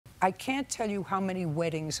I can't tell you how many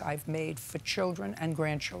weddings I've made for children and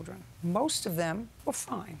grandchildren. Most of them were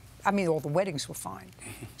fine. I mean, all the weddings were fine.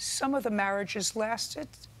 Some of the marriages lasted,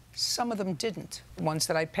 some of them didn't. The ones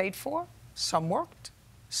that I paid for, some worked,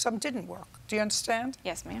 some didn't work. Do you understand?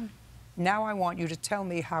 Yes, ma'am. Now I want you to tell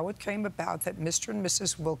me how it came about that Mr. and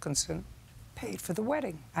Mrs. Wilkinson paid for the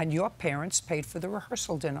wedding and your parents paid for the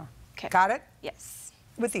rehearsal dinner. Okay. Got it? Yes.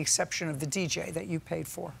 With the exception of the DJ that you paid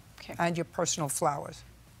for. Okay. And your personal flowers.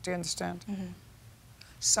 Do you understand? Mm-hmm.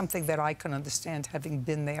 Something that I can understand having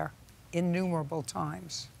been there innumerable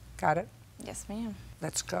times. Got it? Yes, ma'am.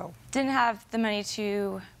 Let's go. Didn't have the money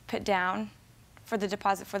to put down for the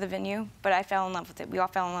deposit for the venue, but I fell in love with it. We all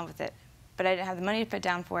fell in love with it. But I didn't have the money to put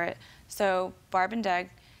down for it. So Barb and Doug,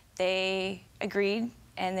 they agreed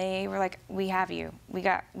and they were like, we have you. We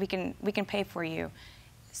can pay for you.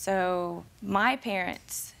 So my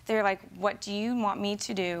parents, they're like, what do you want me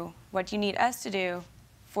to do? What do you need us to do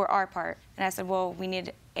for our part? And I said, well, we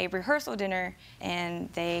need a rehearsal dinner, and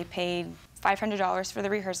they paid $500 for the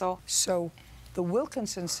rehearsal. So the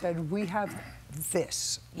Wilkinsons said, we have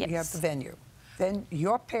this. Yes. We have the venue. Then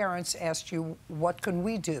your parents asked you, what can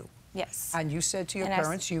we do? Yes. And you said to your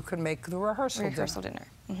parents, you can make the rehearsal dinner.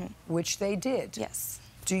 Mm-hmm. Which they did. Yes.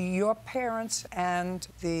 Do your parents and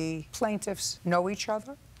the plaintiffs know each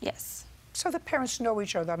other? Yes. So the parents know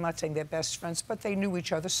each other. I'm not saying they're best friends, but they knew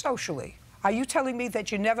each other socially. Are you telling me that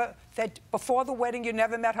that before the wedding you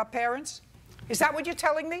never met her parents? Is that what you're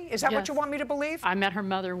telling me? Is that what you want me to believe? I met her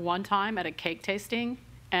mother one time at a cake tasting,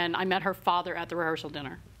 and I met her father at the rehearsal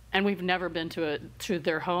dinner. And we've never been to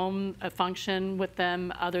their home, a function with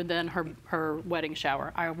them, other than her wedding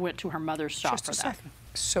shower. I went to her mother's shop for that. Just a second.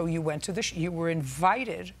 So you went to you were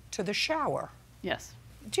invited to the shower. Yes.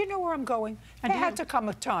 Do you know where I'm going? There had to come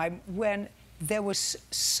a time when there was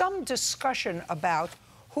some discussion about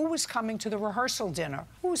who was coming to the rehearsal dinner,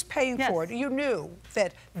 who was paying for it. You knew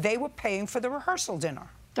that they were paying for the rehearsal dinner.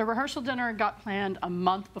 The rehearsal dinner got planned a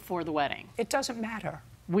month before the wedding. It doesn't matter.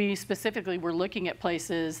 We specifically were looking at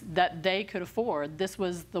places that they could afford. This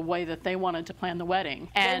was the way that they wanted to plan the wedding.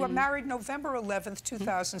 And they were married November 11th,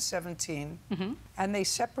 2017, and they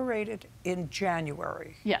separated in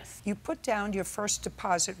January. Yes. You put down your first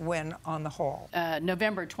deposit when on the hall?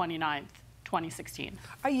 November 29th, 2016.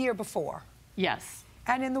 A year before? Yes.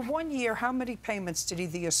 And in the 1 year, how many payments did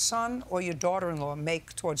either your son or your daughter-in-law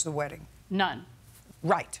make towards the wedding? None.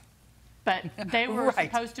 Right. But they were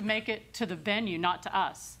supposed to make it to the venue, not to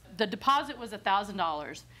us. The deposit was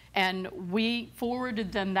 $1,000, and we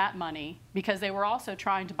forwarded them that money because they were also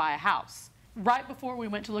trying to buy a house. Right before we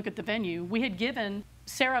went to look at the venue, we had given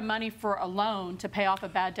Sarah money for a loan to pay off a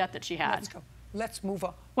bad debt that she had. Let's go. Let's move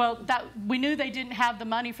on. Well, we knew they didn't have the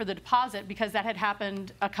money for the deposit because that had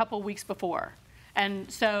happened a couple weeks before.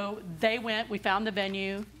 And so they went, we found the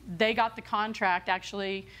venue, they got the contract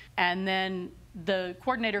actually, and then the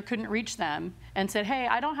coordinator couldn't reach them and said, hey,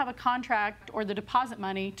 I don't have a contract or the deposit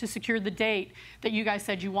money to secure the date that you guys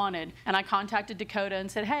said you wanted. And I contacted Dakota and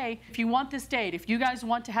said, hey, if you want this date, if you guys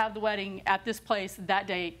want to have the wedding at this place that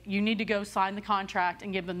date, you need to go sign the contract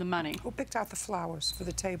and give them the money. Who picked out the flowers for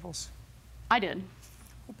the tables? I did.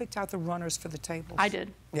 Who picked out the runners for the tables? I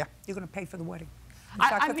did. Yeah, you're going to pay for the wedding. The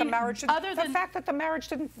fact that the marriage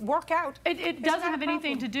didn't work out. It doesn't have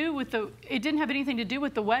anything to do with it didn't have anything to do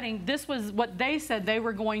with the wedding. This was what they said they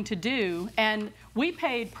were going to do. And we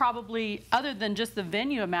paid probably, other than just the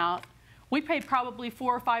venue amount, we paid probably $4,000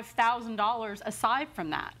 or $5,000 aside from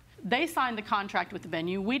that. They signed the contract with the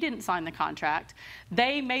venue. We didn't sign the contract.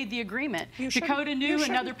 They made the agreement. Dakota knew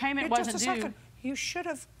another payment wasn't due. Second. You should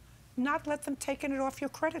have not let them taken it off your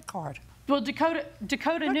credit card. Well, Dakota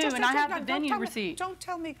knew, and I have the venue receipt. Don't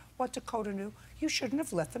tell me what Dakota knew. You shouldn't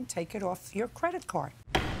have let them take it off your credit card.